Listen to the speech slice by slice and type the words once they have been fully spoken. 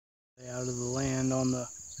out of the land on the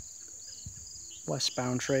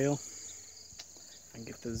westbound trail. I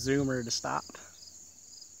get the zoomer to stop.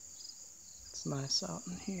 It's nice out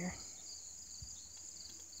in here.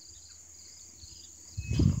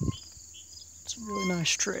 It's a really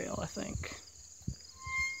nice trail, I think.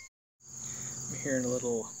 I'm hearing a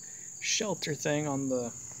little shelter thing on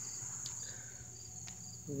the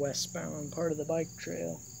westbound part of the bike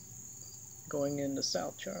trail going into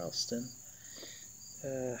South Charleston.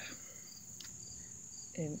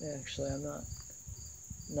 And actually, I'm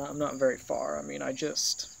not very far. I mean, I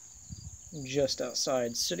just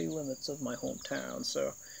outside city limits of my hometown,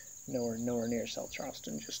 so nowhere near South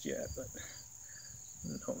Charleston just yet. But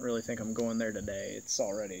I don't really think I'm going there today. It's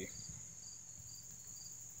already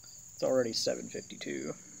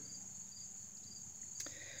 7:52.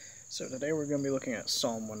 So today we're going to be looking at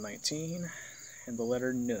Psalm 119 and the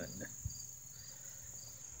letter Nun.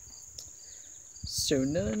 So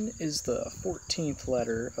Nun is the 14th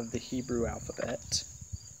letter of the Hebrew alphabet,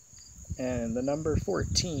 and the number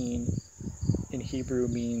 14 in Hebrew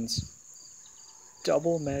means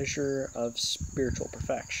double measure of spiritual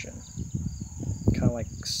perfection. Kind of like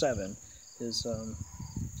 7 is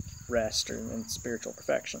rest and spiritual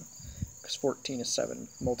perfection, because 14 is 7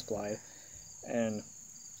 multiplied, and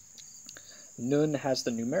Nun has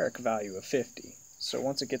the numeric value of 50. So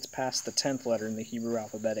once it gets past the 10th letter in the Hebrew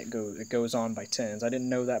alphabet, it goes on by tens. I didn't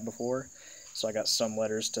know that before, so I got some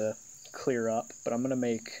letters to clear up, but I'm going to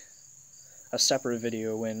make a separate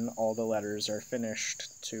video when all the letters are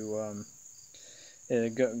finished to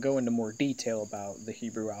go into more detail about the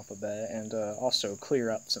Hebrew alphabet, and also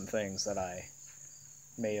clear up some things that I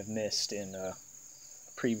may have missed in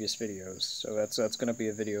previous videos. So that's going to be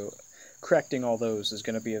a video. Correcting all those is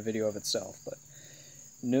going to be a video of itself, but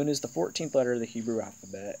Nun is the 14th letter of the Hebrew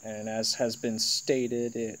alphabet, and as has been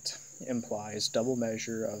stated, it implies double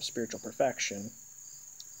measure of spiritual perfection,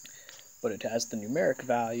 but it has the numeric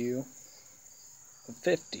value of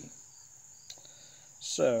 50.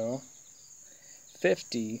 So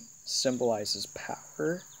 50 symbolizes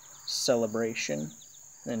power, celebration,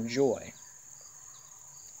 and joy.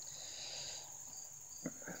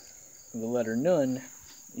 The letter Nun,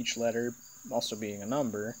 each letter also being a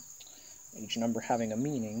number, each number having a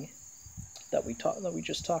meaning that we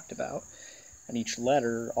just talked about, and each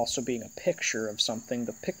letter also being a picture of something.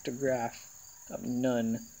 The pictograph of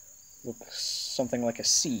Nun looks something like a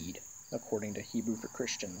seed, according to Hebrew for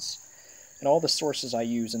Christians. And all the sources I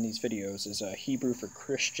use in these videos is Hebrew for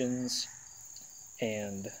Christians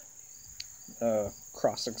and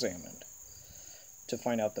cross-examined to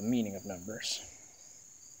find out the meaning of numbers.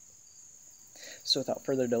 So without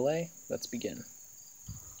further delay, let's begin.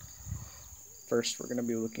 First, we're going to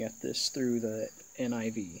be looking at this through the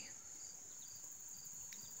NIV.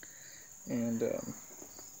 And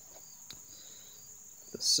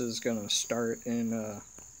this is going to start in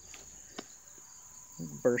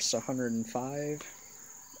verse 105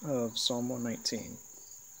 of Psalm 119.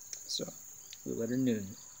 So, the letter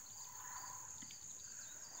Nun.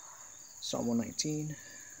 Psalm 119,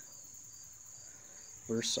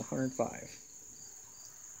 verse 105.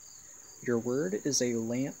 Your word is a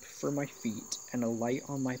lamp for my feet and a light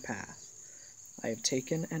on my path. I have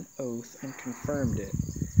taken an oath and confirmed it,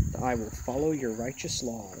 that I will follow your righteous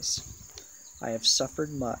laws. I have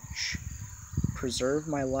suffered much. Preserve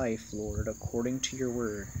my life, Lord, according to your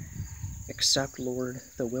word. Accept, Lord,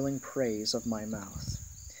 the willing praise of my mouth,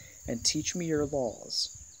 and teach me your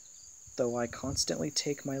laws. Though I constantly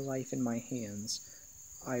take my life in my hands,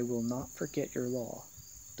 I will not forget your law.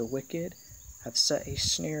 The wicked have set a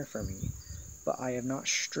snare for me, but I have not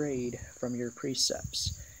strayed from your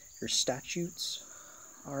precepts. Your statutes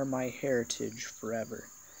are my heritage forever.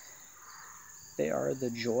 They are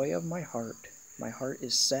the joy of my heart. My heart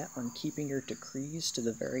is set on keeping your decrees to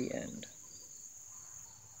the very end.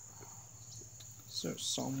 So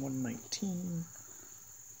Psalm 119,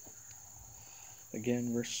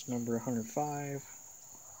 again verse number 105,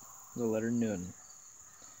 the letter Nun.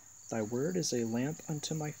 Thy word is a lamp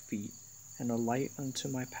unto my feet, and a light unto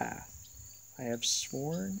my path. I have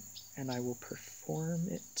sworn, and I will perform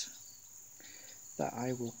it, that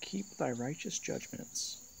I will keep thy righteous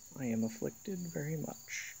judgments. I am afflicted very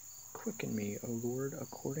much. Quicken me, O Lord,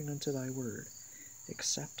 according unto thy word.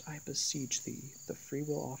 Accept, I beseech thee, the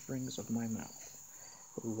freewill offerings of my mouth,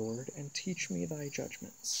 O Lord, and teach me thy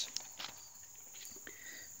judgments.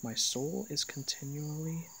 My soul is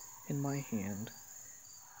continually in my hand,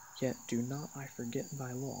 yet do not I forget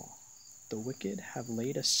thy law. The wicked have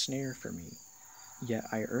laid a snare for me, yet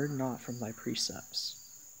I err not from thy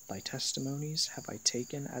precepts. Thy testimonies have I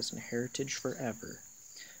taken as an heritage forever,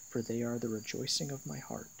 for they are the rejoicing of my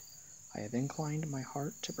heart. I have inclined my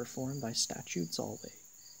heart to perform thy statutes always,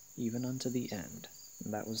 even unto the end.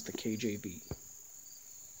 And that was the KJV.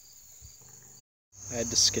 I had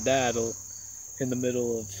to skedaddle in the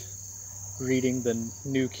middle of reading the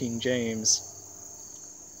New King James.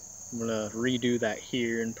 I'm gonna redo that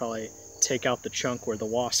here and probably take out the chunk where the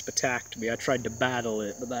wasp attacked me. I tried to battle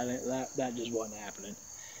it, but that just wasn't happening.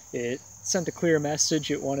 It sent a clear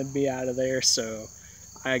message. It wanted me out of there, so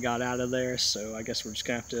I got out of there. So I guess we're just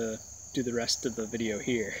gonna have to do the rest of the video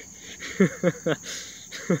here.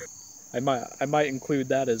 I might include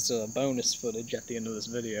that as bonus footage at the end of this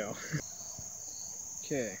video.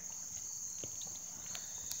 Okay.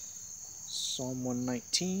 Psalm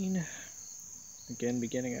 119. Again,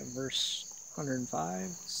 beginning at verse 105.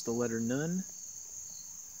 It's the letter Nun.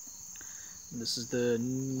 And this is the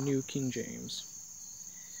New King James.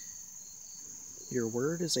 Your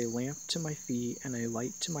word is a lamp to my feet and a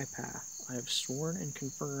light to my path. I have sworn and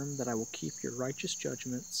confirmed that I will keep your righteous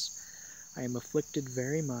judgments. I am afflicted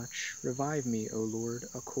very much. Revive me, O Lord,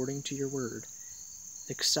 according to your word.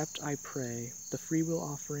 Accept, I pray, the freewill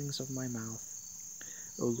offerings of my mouth,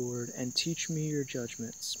 O Lord, and teach me your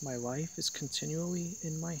judgments. My life is continually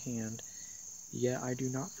in my hand, yet I do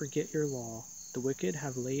not forget your law. The wicked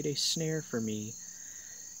have laid a snare for me,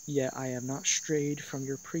 yet I have not strayed from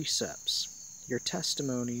your precepts. Your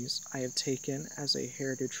testimonies I have taken as a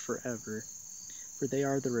heritage forever, for they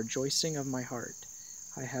are the rejoicing of my heart.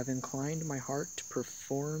 I have inclined my heart to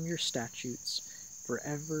perform your statutes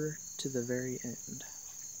forever to the very end.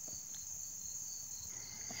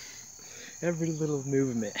 Every little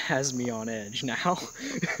movement has me on edge now.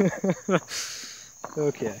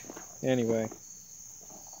 Okay, anyway.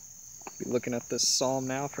 Be looking at this psalm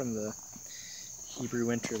now from the Hebrew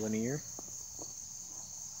Interlinear.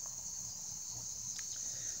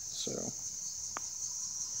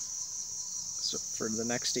 So for the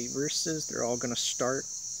next 8 verses, they're all going to start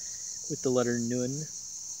with the letter Nun.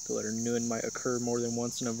 The letter Nun might occur more than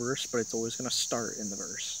once in a verse, but it's always going to start in the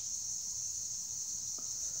verse.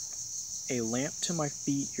 A lamp to my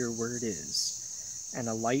feet your word is, and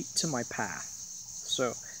a light to my path.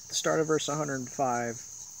 So, at the start of verse 105,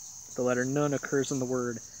 the letter Nun occurs in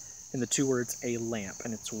the 2 words a lamp,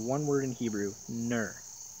 and it's one word in Hebrew, ner.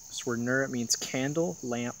 This word ner, it means candle,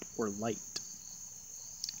 lamp, or light.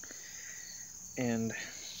 And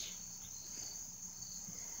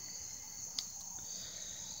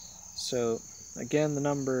so, again, the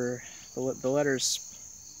letters,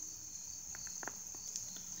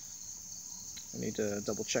 I need to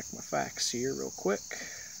double check my facts here real quick.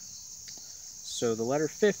 So the letter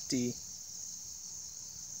 50, if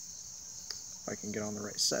I can get on the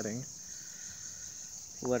right setting,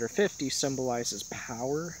 the letter 50 symbolizes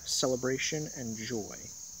power, celebration, and joy.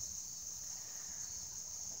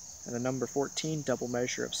 And the number 14, double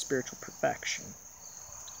measure of spiritual perfection.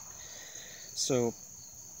 So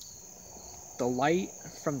the light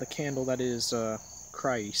from the candle that is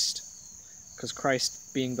Christ, because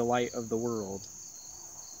Christ being the light of the world.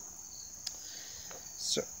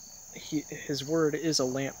 So his word is a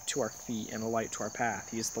lamp to our feet and a light to our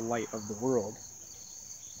path. He is the light of the world.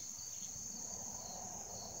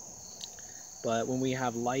 But when we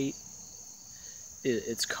have light,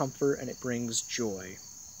 it's comfort and it brings joy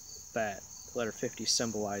that letter 50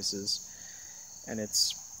 symbolizes. And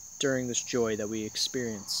it's during this joy that we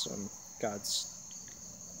experience God's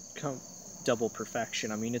double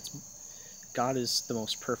perfection. I mean, God is the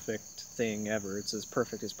most perfect thing ever. It's as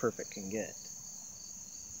perfect can get.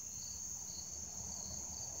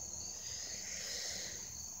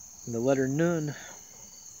 And the letter Nun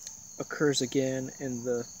occurs again in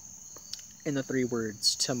the 3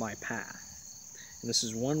 words, to my path. And this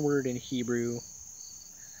is one word in Hebrew,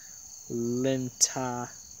 lentai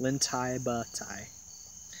batai.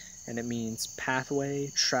 And it means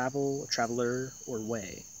pathway, travel, traveler, or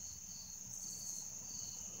way.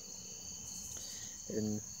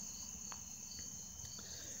 And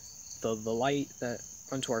the light that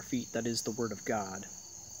unto our feet, that is the Word of God,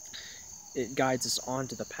 it guides us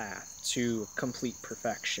onto the path to complete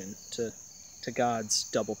perfection, to God's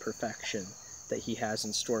double perfection that He has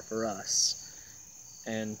in store for us.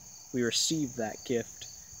 And we receive that gift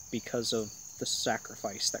because of the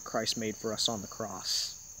sacrifice that Christ made for us on the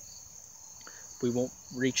cross. We won't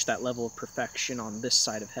reach that level of perfection on this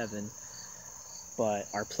side of heaven, but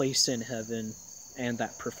our place in heaven and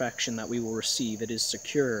that perfection that we will receive, it is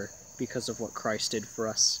secure because of what Christ did for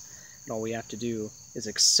us. And all we have to do is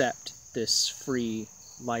accept this free,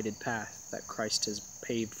 lighted path that Christ has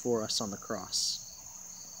paved for us on the cross.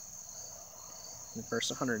 In verse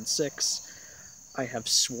 106, I have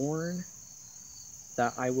sworn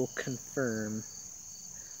that I will confirm.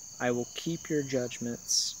 I will keep your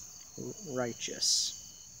judgments righteous.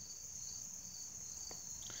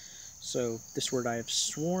 So this word I have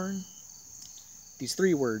sworn, these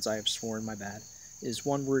three words I have sworn, my bad, is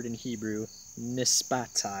one word in Hebrew,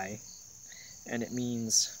 nispatai, and it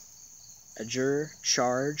means adjure,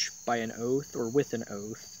 charge by an oath or with an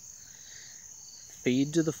oath,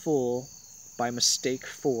 feed to the full by mistake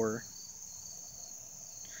for,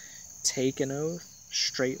 take an oath,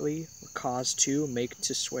 straightly, or cause to, make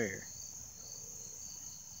to swear.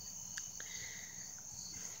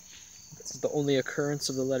 This is the only occurrence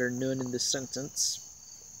of the letter nun in this sentence.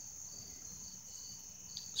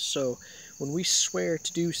 So, when we swear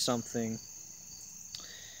to do something,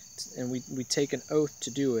 and we take an oath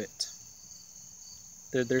to do it,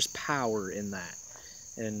 there's power in that.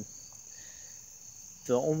 And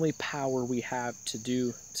the only power we have to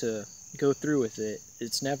go through with it,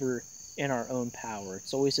 it's never in our own power.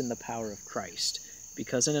 It's always in the power of Christ.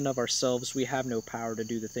 Because in and of ourselves, we have no power to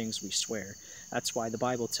do the things we swear. That's why the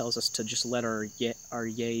Bible tells us to just let our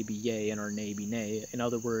yea be yea and our nay be nay. In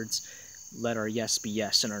other words, let our yes be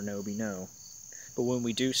yes and our no be no. But when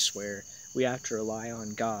we do swear, we have to rely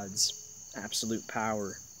on God's absolute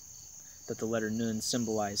power that the letter nun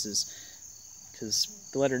symbolizes. Because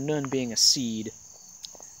the letter nun being a seed,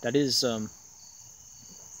 that is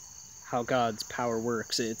how God's power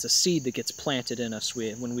works. It's a seed that gets planted in us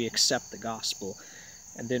when we accept the gospel.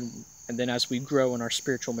 And then as we grow in our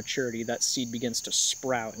spiritual maturity, that seed begins to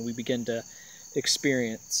sprout, and we begin to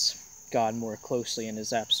experience God more closely in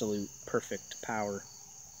his absolute perfect power.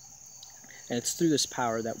 And it's through this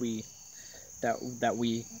power that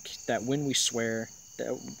when we swear,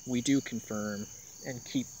 that we do confirm and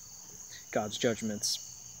keep God's judgments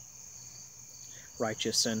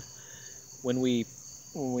righteous. And when we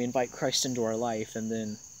invite Christ into our life and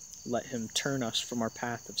then let him turn us from our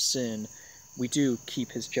path of sin, we do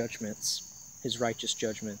keep his judgments, his righteous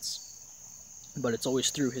judgments. But it's always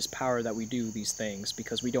through his power that we do these things,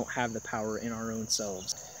 because we don't have the power in our own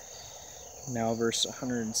selves. Now verse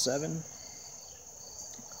 107.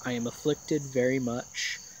 I am afflicted very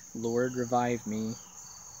much. Lord, revive me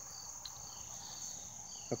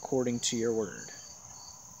according to your word.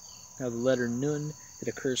 Now the letter nun, it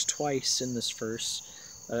occurs twice in this verse.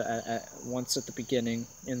 Once at the beginning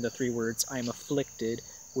in the three words, I am afflicted,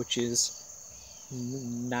 which is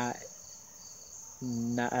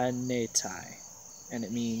na'anetai, and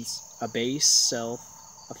it means abase, self,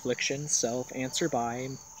 affliction, self, answer by,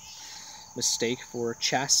 mistake for,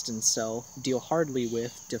 chasten self, deal hardly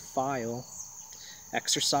with, defile,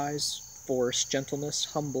 exercise, force, gentleness,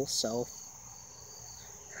 humble self,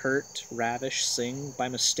 hurt, ravish, sing, by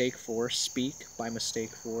mistake for, speak, by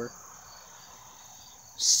mistake for,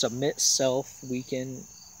 submit self, weaken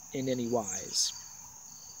in any wise.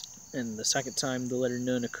 And the second time the letter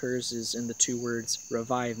nun occurs is in the two words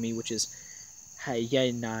revive me, which is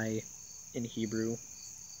hayenai in Hebrew.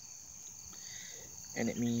 And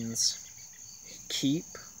it means keep,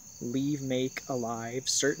 leave, make, alive,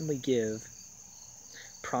 certainly give,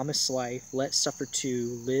 promise life, let suffer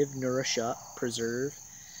to, live, nourish up, preserve,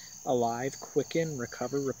 alive, quicken,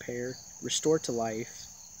 recover, repair, restore to life,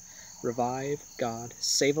 revive, God,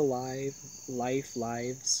 save alive, life,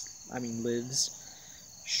 lives,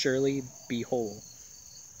 surely be whole.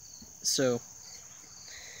 So,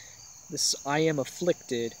 this I am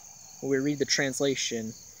afflicted, when we read the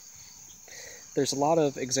translation, there's a lot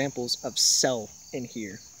of examples of self in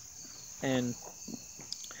here. And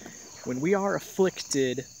when we are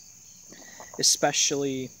afflicted,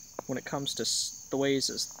 especially when it comes to the ways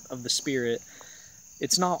of the Spirit,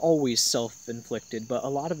 it's not always self-inflicted, but a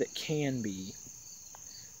lot of it can be.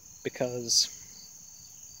 Because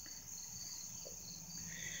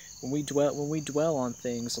when we dwell on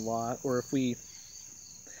things a lot, or if we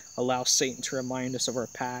allow Satan to remind us of our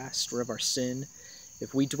past or of our sin,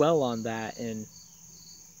 if we dwell on that and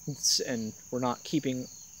we're not keeping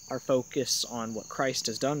our focus on what Christ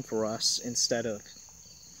has done for us, instead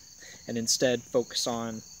focus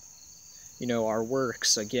on, our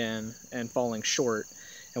works again and falling short,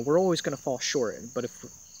 and we're always going to fall short. But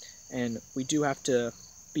we do have to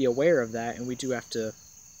be aware of that, and we do have to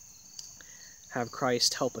have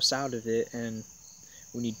Christ help us out of it, and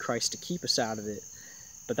we need Christ to keep us out of it.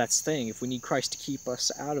 But that's the thing, if we need Christ to keep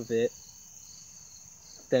us out of it,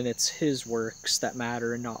 then it's his works that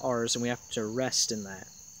matter and not ours, and we have to rest in that.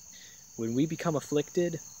 When we become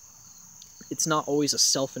afflicted, it's not always a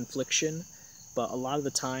self-infliction, but a lot of the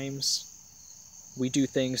times we do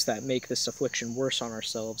things that make this affliction worse on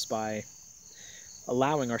ourselves by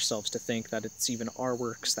allowing ourselves to think that it's even our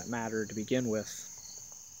works that matter to begin with.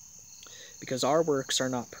 because our works are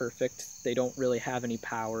not perfect. They don't really have any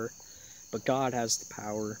power, but God has the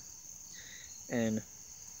power, and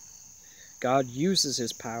God uses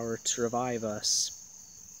his power to revive us,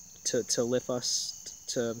 to lift us,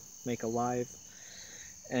 to make alive.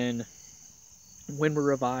 And when we're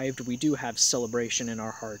revived, we do have celebration in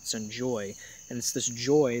our hearts and joy, and it's this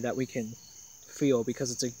joy that we can feel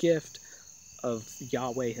because it's a gift of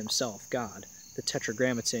Yahweh himself, God. The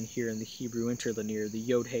Tetragrammaton here in the Hebrew interlinear, the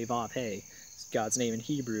Yod He Vav He, God's name in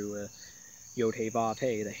Hebrew, Yod He Vav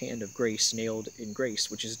He, the hand of grace nailed in grace,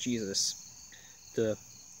 which is Jesus.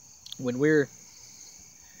 When we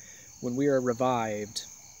are revived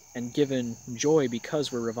and given joy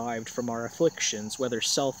because we're revived from our afflictions, whether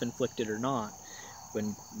self-inflicted or not,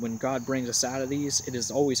 when God brings us out of these, it is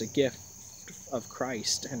always a gift of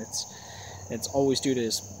Christ, and it's always due to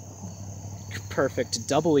his perfect,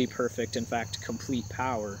 doubly perfect, in fact, complete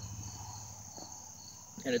power.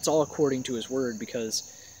 And it's all according to his word, because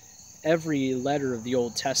every letter of the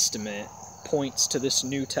Old Testament points to this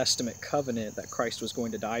New Testament covenant that Christ was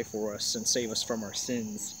going to die for us and save us from our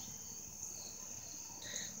sins.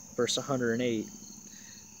 Verse 108,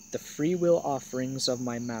 the free will offerings of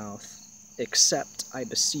my mouth accept, I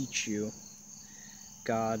beseech you,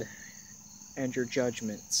 God, and your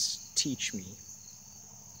judgments teach me.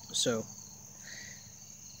 So,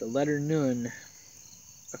 the letter Nun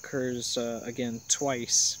occurs again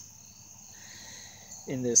twice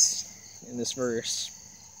in this verse.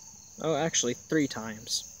 Oh, actually 3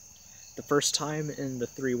 times. The first time in the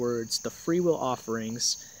 3 words, the free will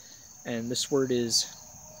offerings, and this word is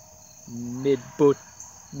midbowit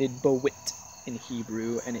in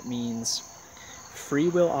Hebrew, and it means free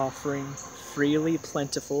will offering, freely,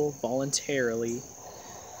 plentiful, voluntarily,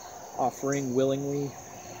 offering, willingly,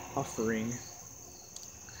 offering.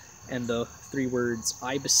 And the 3 words,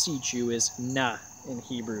 I beseech you, is na in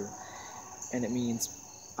Hebrew, and it means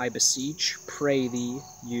I beseech, pray thee,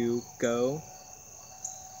 you, go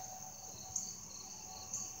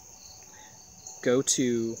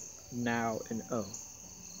to, now, and oh.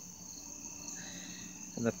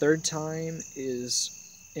 And the 3rd time is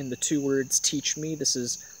in the 2 words, teach me. This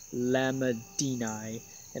is lamadinai,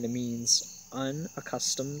 and it means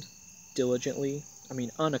unaccustomed,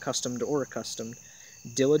 unaccustomed or accustomed,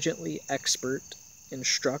 diligently, expert,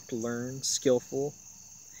 instruct, learn, skillful,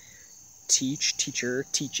 teach, teacher,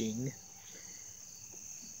 teaching.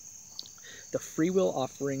 The free will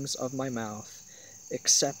offerings of my mouth,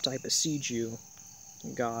 accept, I beseech you,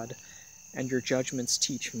 God, and your judgments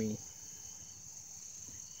teach me.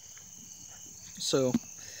 So,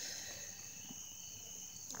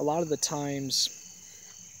 a lot of the times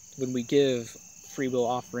when we give free will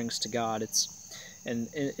offerings to God, it's in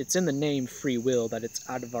the name free will, that it's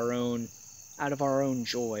out of our own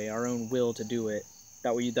joy, our own will to do it,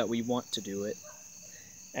 that we want to do it.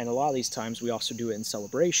 And a lot of these times we also do it in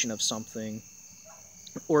celebration of something,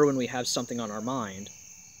 or when we have something on our mind.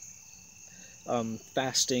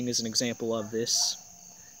 Fasting is an example of this,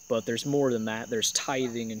 but there's more than that. There's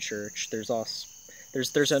tithing in church. There's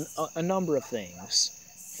a number of things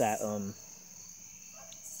that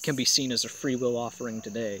can be seen as a free will offering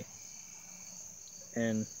today.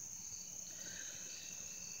 And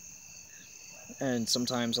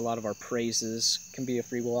sometimes a lot of our praises can be a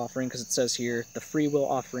free will offering, because it says here, the free will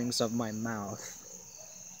offerings of my mouth.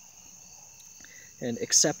 And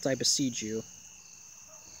accept, I beseech you.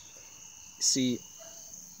 See,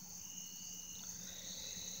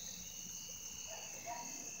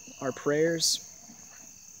 our prayers,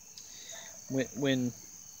 when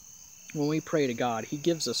we pray to God, He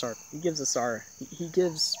gives us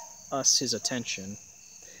His attention,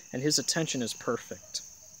 and His attention is perfect.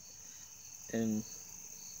 And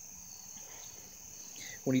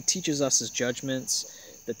when He teaches us His judgments,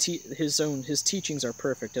 His teachings are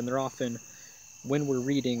perfect, and they're often, when we're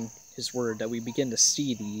reading His Word, that we begin to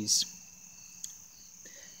see these.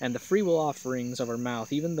 And the free will offerings of our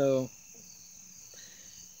mouth, even though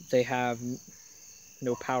they have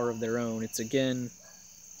no power of their own, it's again,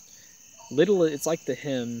 it's like the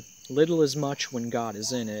hymn, little is much when God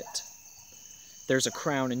is in it. There's a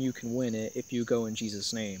crown and you can win it if you go in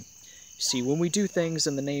Jesus' name. See, when we do things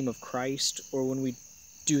in the name of Christ, or when we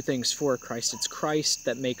do things for Christ, it's Christ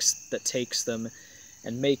that takes them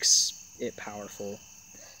and makes it powerful.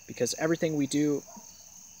 Because everything we do,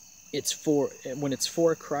 when it's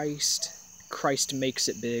for Christ, Christ makes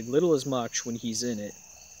it big. Little is much when He's in it.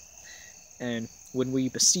 And when we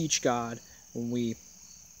beseech God, when we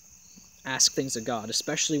ask things of God,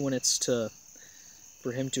 especially when it's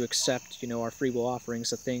for Him to accept, our free will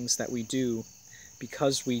offerings, the things that we do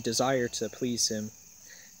because we desire to please Him,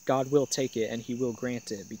 God will take it and he will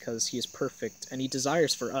grant it because he is perfect, and he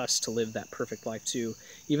desires for us to live that perfect life too.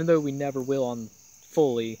 Even though we never will on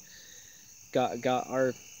fully, God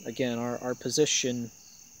our position,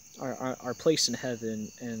 our place in heaven,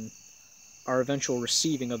 and our eventual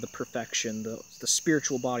receiving of the perfection, the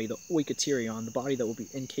spiritual body, the oikaterion, the body that will be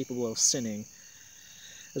incapable of sinning,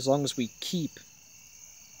 as long as we keep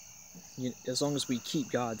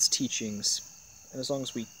God's teachings, and as long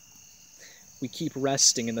as we keep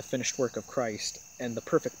resting in the finished work of Christ and the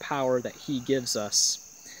perfect power that he gives us,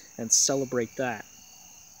 and celebrate that,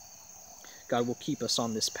 God will keep us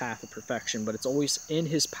on this path of perfection. But it's always in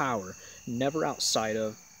his power, never outside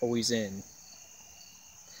of, always in.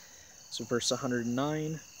 So verse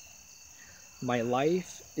 109, my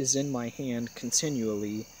life is in my hand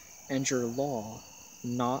continually, and your law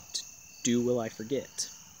not do will I forget.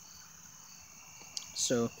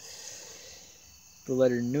 So the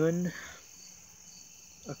letter nun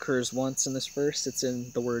occurs once in this verse. It's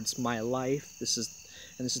in the words my life. This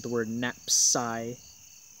is the word napsai,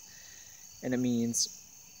 and it means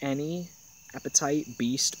any appetite,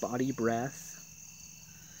 beast, body, breath,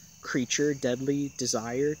 creature, deadly,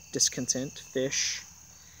 desire, discontent, fish,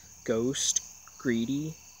 ghost,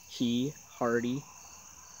 greedy, he, hardy,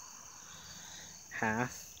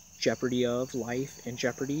 hath, jeopardy of, life in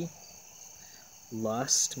jeopardy,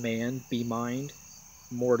 lust, man, be mind,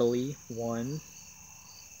 mortally, one,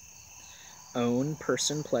 own,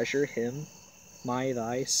 person, pleasure, him, my,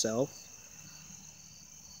 thy, self,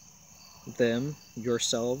 them,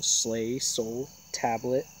 yourselves, slay, soul,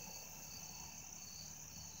 tablet,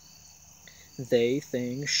 they,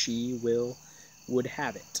 thing, she, will, would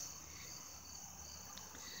have it.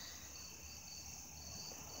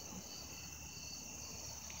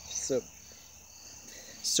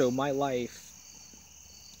 So my life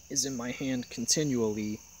is in my hand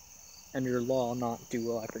continually, and your law not do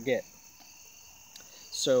will I forget.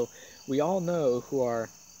 So we all know who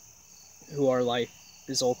our life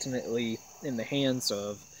is ultimately in the hands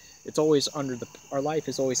of. It's always our life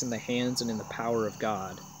is always in the hands and in the power of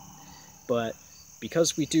God. But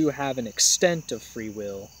because we do have an extent of free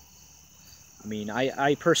will, I mean,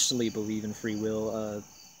 I personally believe in free will.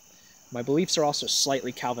 My beliefs are also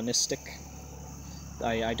slightly Calvinistic.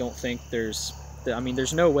 I don't think there's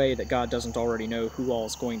no way that God doesn't already know who all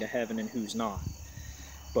is going to heaven and who's not.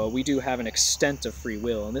 But we do have an extent of free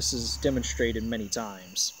will, and this is demonstrated many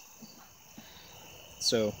times.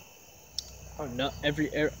 So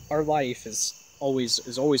our life is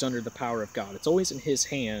always under the power of God. It's always in his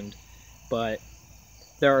hand, but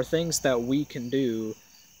there are things that we can do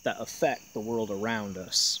that affect the world around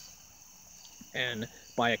us. And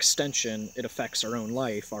by extension, it affects our own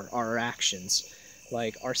life, our actions.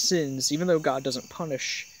 Like our sins, even though God doesn't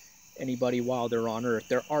punish anybody while they're on earth,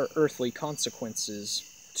 there are earthly consequences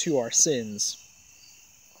to our sins.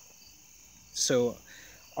 So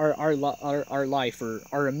our life, or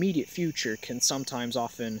our immediate future, can sometimes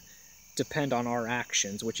often depend on our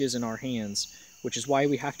actions, which is in our hands, which is why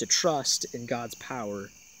we have to trust in God's power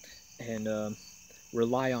and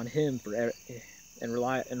rely on him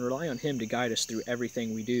rely on him to guide us through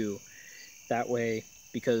everything we do. That way,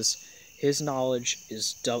 because his knowledge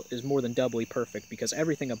is more than doubly perfect, because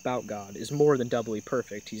everything about God is more than doubly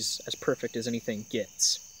perfect. He's as perfect as anything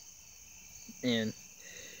gets. And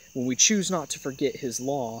when we choose not to forget his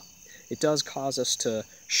law, it does cause us to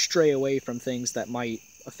stray away from things that might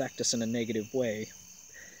affect us in a negative way.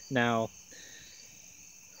 Now,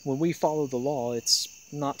 when we follow the law, it's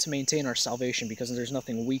not to maintain our salvation, because there's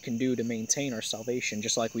nothing we can do to maintain our salvation,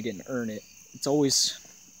 just like we didn't earn it. It's always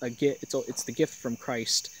a gift. It's the gift from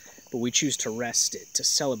Christ, but we choose to rest it, to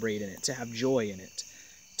celebrate in it, to have joy in it,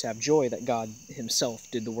 to have joy that God himself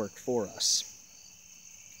did the work for us.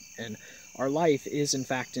 And our life is in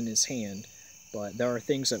fact in his hand, but there are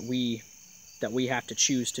things that we have to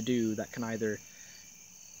choose to do that can either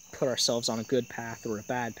put ourselves on a good path or a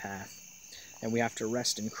bad path, and we have to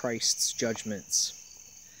rest in Christ's judgments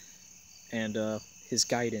and his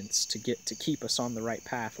guidance to keep us on the right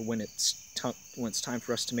path when it's time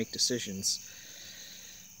for us to make decisions.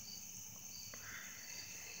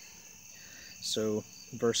 So,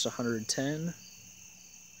 verse 110,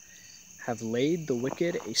 have laid the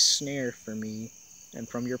wicked a snare for me, and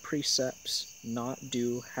from your precepts not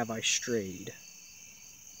have I strayed.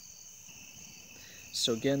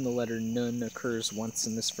 So again, the letter nun occurs once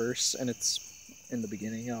in this verse, and it's in the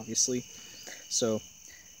beginning, obviously. So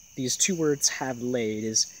these two words, have laid,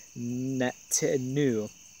 is netenu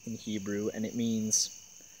in Hebrew, and it means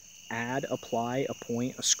add, apply,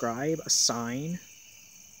 appoint, ascribe, assign,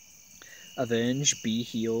 avenge, be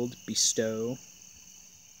healed, bestow.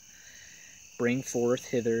 bring forth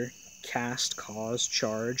hither, cast, cause,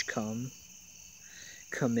 charge, come,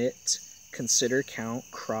 commit, consider, count,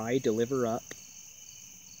 cry, deliver up,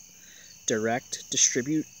 direct,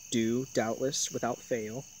 distribute, do, doubtless, without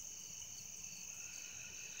fail,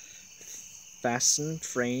 fasten,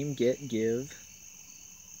 frame, get, give,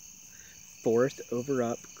 forth, over,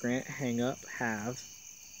 up, grant, hang up, have,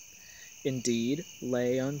 indeed,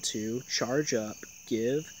 lay unto, charge up,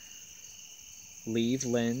 give, leave,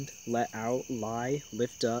 lend, let out, lie,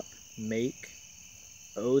 lift up, make,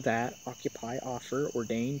 owe that, occupy, offer,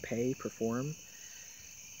 ordain, pay, perform,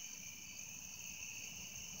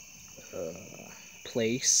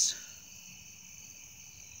 place,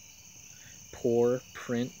 pour,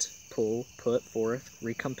 print, pull, put forth,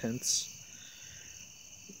 recompense,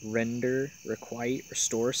 render, requite,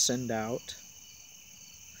 restore, send out,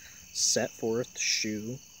 set forth,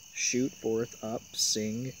 shew, shoot forth, up,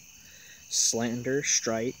 sing, slander,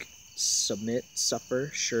 strike, submit, suffer,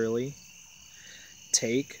 surely,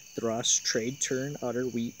 take, thrust, trade, turn, utter,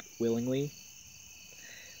 weep, willingly,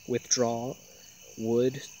 withdraw,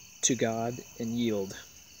 would, to God, and yield.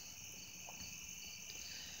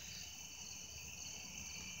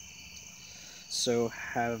 So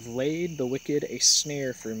have laid the wicked a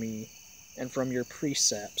snare for me, and from your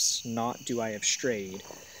precepts not do I have strayed.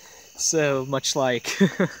 So much like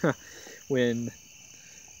when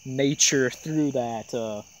nature threw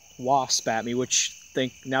that wasp at me, which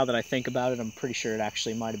now that I think about it, I'm pretty sure it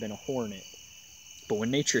actually might have been a hornet. But when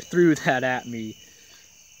nature threw that at me,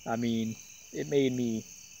 I mean, it made me,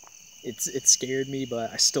 it scared me,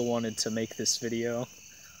 but I still wanted to make this video.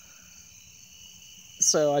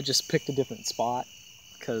 So I just picked a different spot,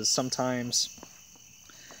 because sometimes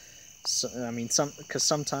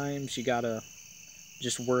you gotta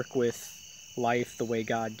just work with life the way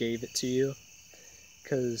God gave it to you,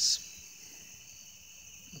 because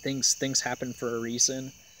things happen for a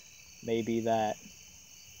reason. Maybe there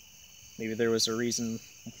was a reason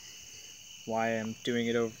why I'm doing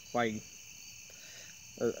it, why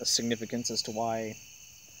a significance as to why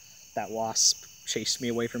that wasp chased me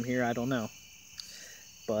away from here. I don't know,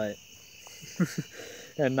 but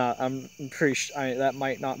I'm pretty sure that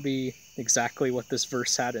might not be exactly what this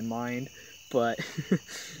verse had in mind, but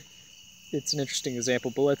it's an interesting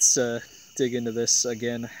example. But let's dig into this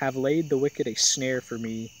again. Have laid the wicked a snare for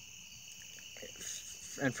me,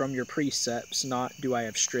 and from your precepts not do I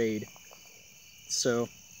have strayed. So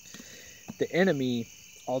the enemy,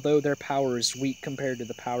 although their power is weak compared to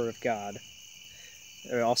the power of God,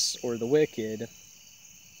 or the wicked,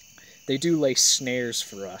 they do lay snares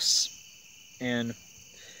for us. And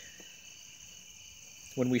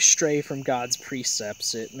when we stray from God's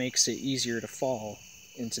precepts, it makes it easier to fall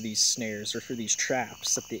into these snares, or for these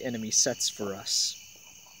traps that the enemy sets for us.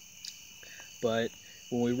 But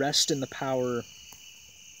when we rest in the power,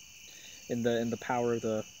 in the power of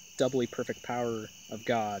the doubly perfect power of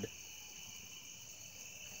God,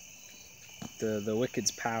 the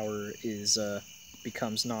wicked's power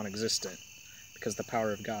becomes non-existent, because the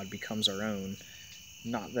power of God becomes our own.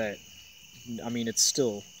 Not that, I mean, it's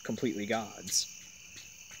still completely God's,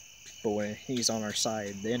 but when he's on our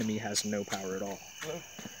side, the enemy has no power at all.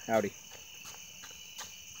 Howdy.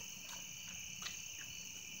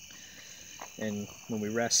 And when we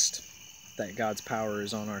rest that God's power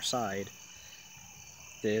is on our side,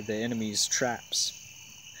 the enemy's traps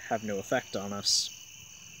have no effect on us.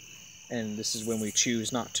 And this is when we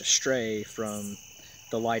choose not to stray from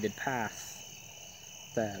the lighted path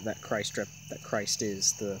that Christ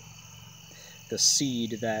is, the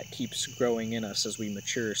seed that keeps growing in us as we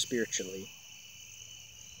mature spiritually.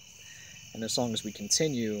 And as long as we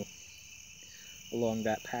continue along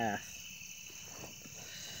that path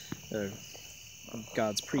of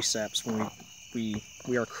God's precepts, when we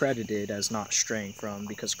are credited as not straying from,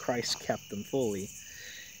 because Christ kept them fully.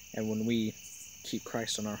 And when we keep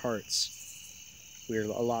Christ on our hearts, we're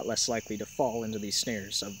a lot less likely to fall into these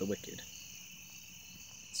snares of the wicked.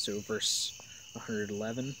 So verse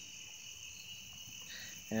 111,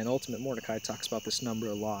 and Ultimate Mordecai talks about this number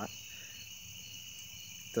a lot.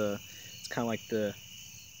 It's kind of like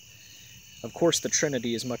of course the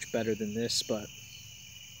Trinity is much better than this, but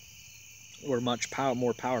or much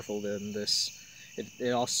more powerful than this.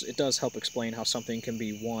 It does help explain how something can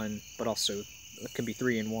be one, but also it can be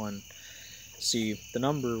three in one. See, the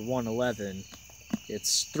number 111,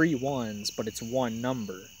 it's 3 ones, but it's one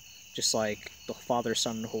number. Just like the Father,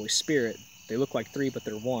 Son, and Holy Spirit, they look like 3, but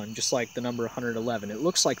they're 1. Just like the number 111, it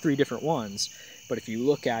looks like 3 different ones, but if you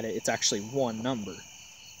look at it, it's actually one number.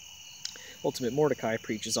 Ultimate Mordecai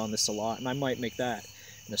preaches on this a lot, and I might make that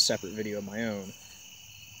in a separate video of my own.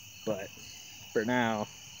 But for now,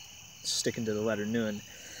 sticking to the letter Nun.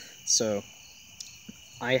 So,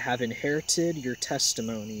 I have inherited your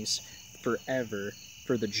testimonies forever,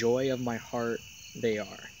 for the joy of my heart they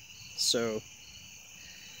are. So,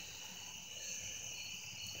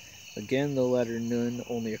 again, the letter Nun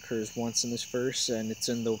only occurs once in this verse, and it's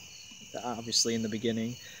obviously in the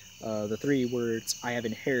beginning. The three words, I have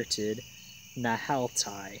inherited,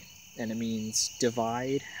 Nahaltai, and it means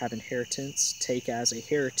divide, have inheritance, take as a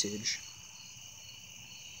heritage,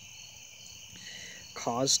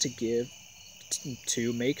 cause to give,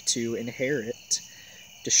 to make, to inherit,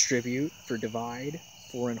 distribute, for divide,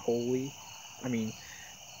 for and holy,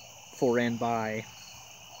 for and by,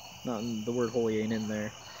 not the word holy ain't in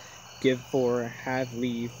there, give for, have,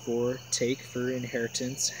 leave for, take for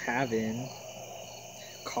inheritance, have in,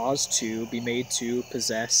 cause to, be made to,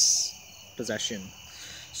 possess, possession.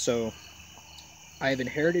 So, I have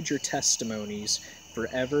inherited your testimonies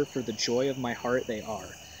forever, for the joy of my heart they are.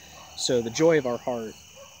 So the joy of our heart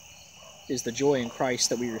is the joy in Christ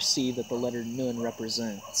that we receive, that the letter Nun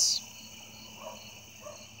represents.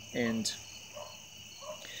 And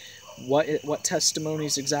what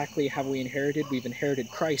testimonies exactly have we inherited? We've inherited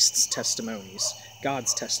Christ's testimonies,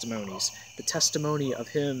 God's testimonies, the testimony of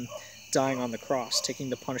Him dying on the cross, taking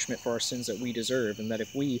the punishment for our sins that we deserve, and that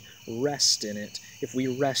if we rest in it, if we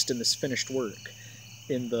rest in this finished work,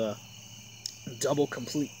 in the double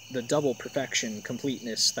perfection,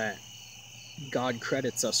 completeness that God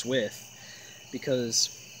credits us with,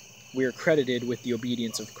 because we are credited with the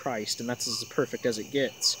obedience of Christ, and that's as perfect as it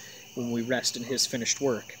gets when we rest in His finished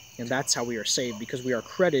work. And that's how we are saved, because we are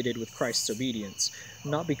credited with Christ's obedience,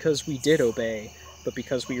 not because we did obey, but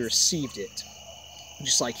because we received it.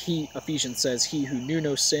 Just like Ephesians says, He who knew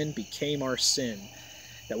no sin became our sin,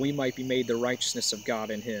 that we might be made the righteousness of God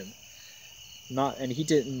in Him. And He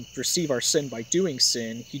didn't receive our sin by doing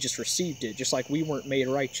sin, He just received it. Just like we weren't made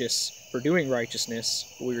righteous for doing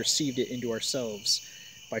righteousness, but we received it into ourselves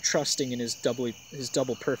by trusting in His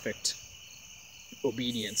double perfect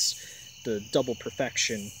obedience, the double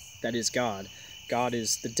perfection that is God. God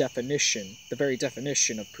is the very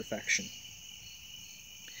definition of perfection.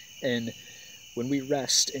 And when we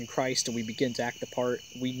rest in Christ and we begin to act the part,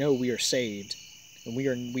 we know we are saved. And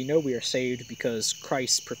we know we are saved because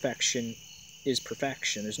Christ's perfection is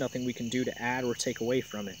perfection. There's nothing we can do to add or take away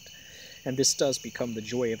from it. And this does become the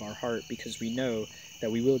joy of our heart, because we know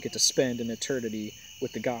that we will get to spend an eternity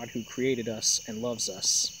with the God who created us and loves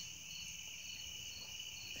us.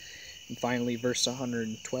 And finally, verse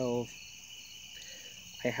 112,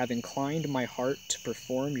 I have inclined my heart to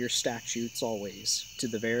perform your statutes always, to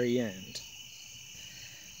the very end.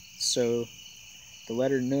 So, the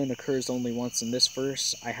letter Nun occurs only once in this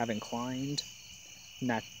verse. I have inclined.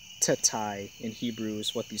 Natetai in Hebrew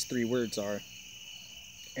is what these three words are.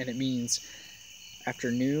 And it means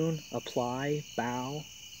afternoon, apply, bow,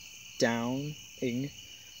 down,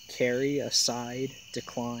 carry, aside,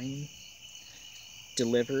 decline,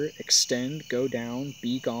 deliver, extend, go down,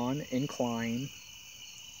 be gone, incline,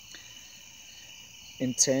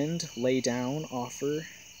 intend, lay down, offer,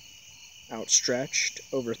 outstretched,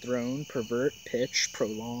 overthrown, pervert, pitch,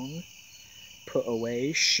 prolong, put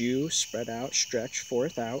away, shew, spread out, stretch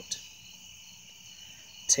forth out,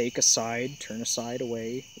 take aside, turn aside,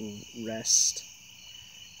 away, rest,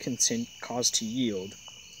 cause to yield.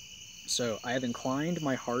 So, I have inclined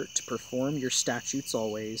my heart to perform your statutes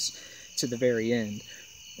always, to the very end.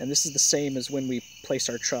 And this is the same as when we place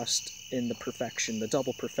our trust in the perfection, the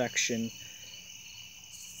double perfection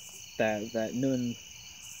that Nun,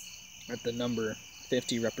 at the number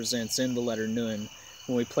 50, represents in the letter Nun,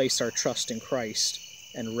 when we place our trust in Christ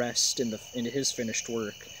and rest in His finished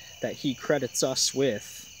work that He credits us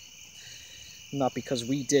with, not because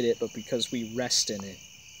we did it, but because we rest in it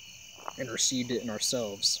and received it in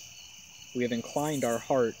ourselves. We have inclined our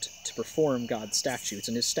heart to perform God's statutes,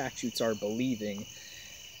 and His statutes are believing.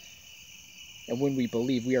 And when we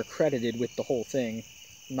believe, we are credited with the whole thing,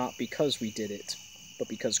 not because we did it, but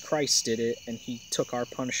because Christ did it, and He took our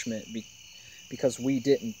punishment because we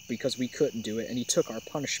couldn't do it, and He took our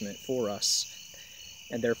punishment for us,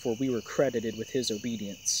 and therefore we were credited with His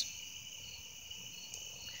obedience.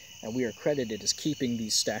 And we are credited as keeping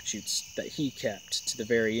these statutes that He kept to the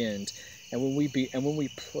very end. And when we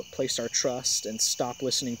place our trust and stop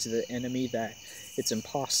listening to the enemy that it's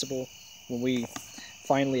impossible, when we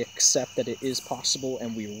finally accept that it is possible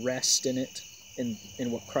and we rest in it,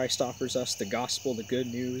 in what Christ offers us, the gospel, the good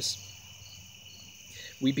news,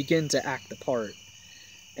 we begin to act the part.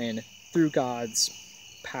 And through God's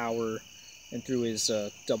power and through His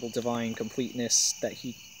double divine completeness that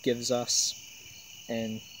He gives us,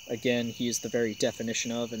 and again, He is the very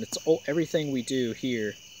definition of, and it's everything we do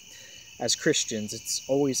here as Christians, it's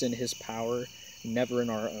always in his power, never in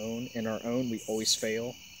our own. In our own, we always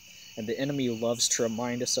fail. And the enemy loves to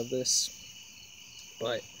remind us of this.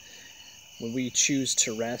 But when we choose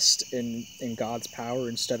to rest in God's power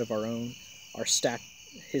instead of our own,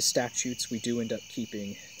 his statutes we do end up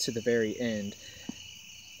keeping to the very end.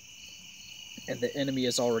 And the enemy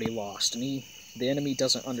is already lost. And the enemy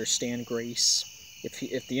doesn't understand grace.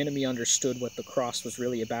 If the enemy understood what the cross was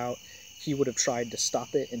really about, he would have tried to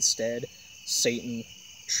stop it. Instead, Satan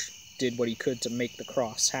did what he could to make the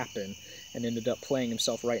cross happen and ended up playing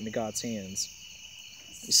himself right into God's hands.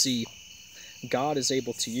 You see, God is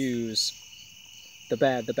able to use the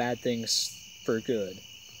bad things for good.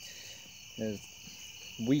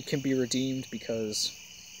 We can be redeemed because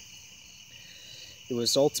it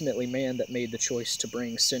was ultimately man that made the choice to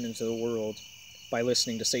bring sin into the world by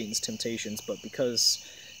listening to Satan's temptations, but because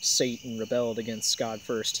Satan rebelled against God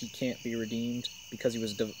first, he can't be redeemed because he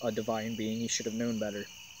was a divine being. He should have known better.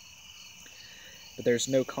 But there's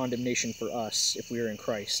no condemnation for us if we are in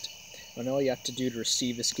Christ. And all you have to do to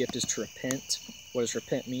receive this gift is to repent. What does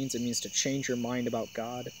repent means? It means to change your mind about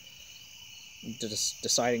God,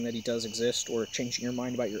 deciding that he does exist, or changing your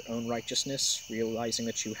mind about your own righteousness, realizing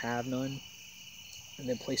that you have none, and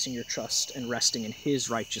then placing your trust and resting in his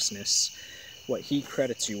righteousness, what he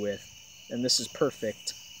credits you with. And this is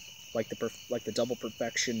perfect, like the double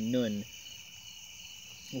perfection nun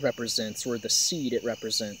represents, or the seed it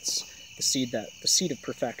represents, the seed of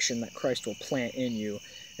perfection that Christ will plant in you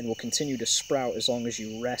and will continue to sprout as long as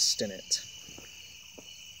you rest in it.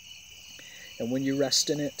 And when you rest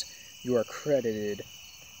in it, you are credited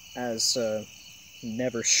as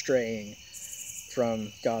never straying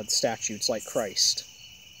from God's statutes like Christ.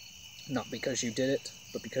 Not because you did it,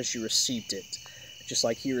 but because you received it. Just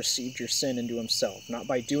like he received your sin into himself. Not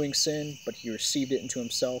by doing sin, but he received it into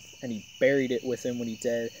himself, and he buried it with him when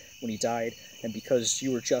he died. And because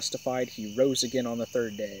you were justified, he rose again on the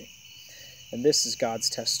third day. And this is God's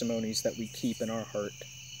testimonies that we keep in our heart.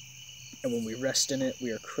 And when we rest in it,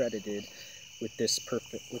 we are credited with this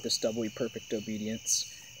doubly perfect obedience.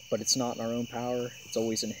 But it's not in our own power, it's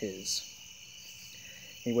always in his.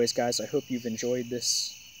 Anyways, guys, I hope you've enjoyed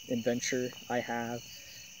this adventure. I have.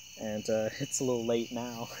 And it's a little late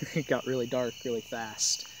now. It got really dark really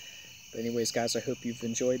fast. But anyways, guys, I hope you've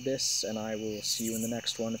enjoyed this, and I will see you in the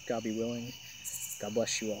next one, if God be willing. God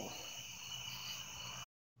bless you all.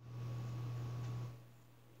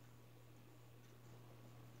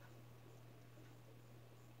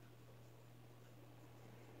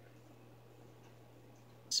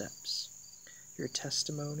 Steps. Your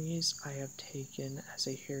testimonies I have taken as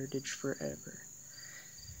a heritage forever,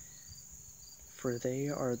 for they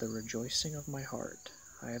are the rejoicing of my heart.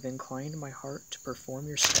 I have inclined my heart to perform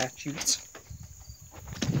your statutes.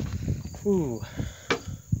 Ooh,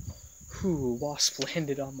 wasp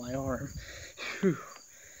landed on my arm. Whew.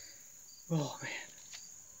 Oh, man.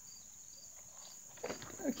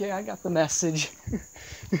 Okay, I got the message.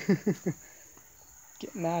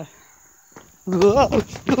 Getting out.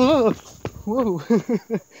 Whoa.